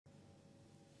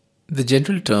The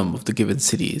general term of the given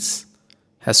series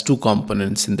has two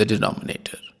components in the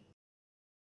denominator.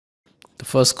 The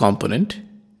first component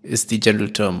is the general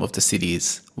term of the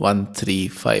series 1, 3,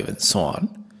 5 and so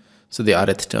on. So the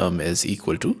rth term is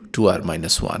equal to 2r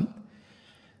minus 1.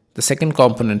 The second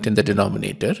component in the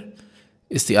denominator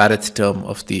is the rth term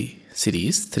of the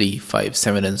series 3, 5,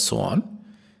 7 and so on,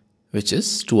 which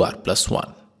is 2r plus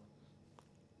 1.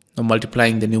 Now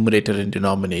multiplying the numerator and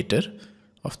denominator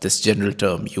of this general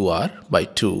term ur by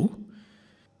 2,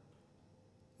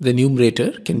 the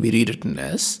numerator can be rewritten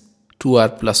as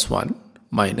 2r plus 1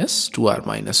 minus 2r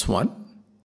minus 1,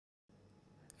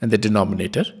 and the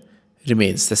denominator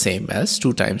remains the same as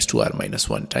 2 times 2r minus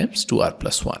 1 times 2r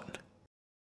plus 1.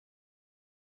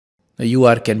 Now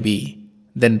ur can be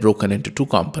then broken into two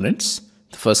components.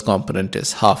 The first component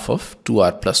is half of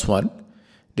 2r plus 1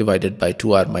 divided by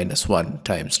 2r minus 1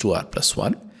 times 2r plus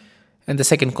 1, and the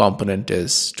second component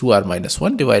is 2r minus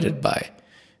 1 divided by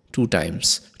 2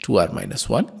 times 2r minus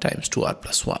 1 times 2r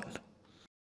plus 1.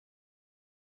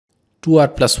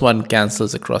 2r plus 1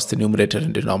 cancels across the numerator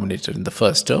and denominator in the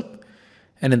first term,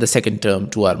 and in the second term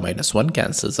 2r minus 1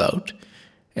 cancels out,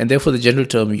 and therefore the general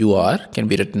term ur can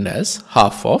be written as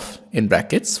half of, in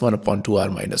brackets, 1 upon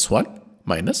 2r minus 1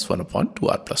 minus 1 upon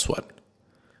 2r plus 1.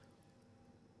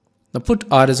 Now put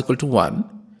r is equal to 1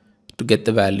 to get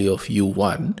the value of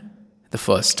u1, the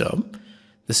first term.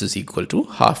 This is equal to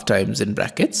half times, in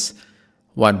brackets,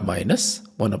 1 minus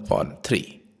 1 upon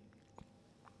 3.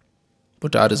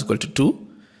 Put r is equal to 2,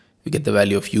 we get the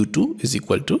value of u2 is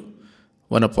equal to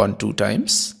 1 upon 2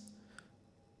 times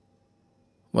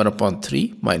 1 upon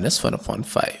 3 minus 1 upon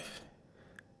 5.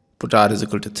 Put r is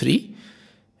equal to 3,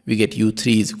 we get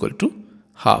u3 is equal to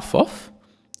half of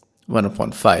 1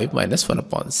 upon 5 minus 1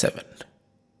 upon 7.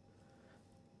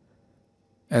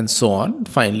 And so on.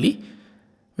 Finally,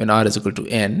 when r is equal to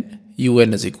n,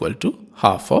 un is equal to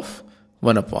half of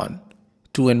 1 upon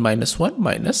 2n minus 1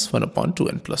 minus 1 upon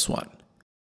 2n plus 1.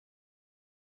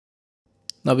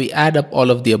 Now we add up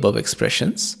all of the above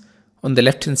expressions. On the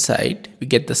left hand side, we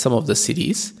get the sum of the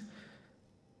series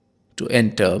to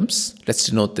n terms. Let's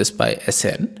denote this by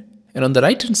Sn. And on the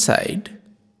right hand side,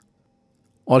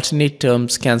 alternate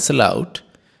terms cancel out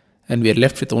and we are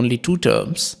left with only two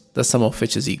terms, the sum of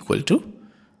which is equal to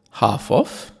half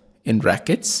of, in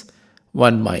brackets,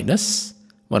 1 minus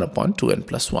 1 upon 2n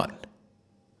plus 1.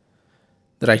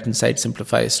 The right hand side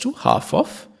simplifies to half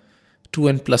of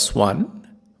 2n plus 1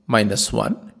 minus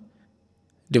 1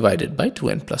 divided by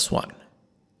 2n plus 1.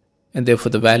 And therefore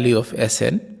the value of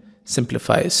Sn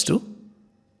simplifies to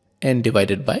n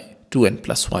divided by 2n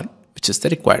plus 1, which is the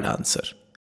required answer.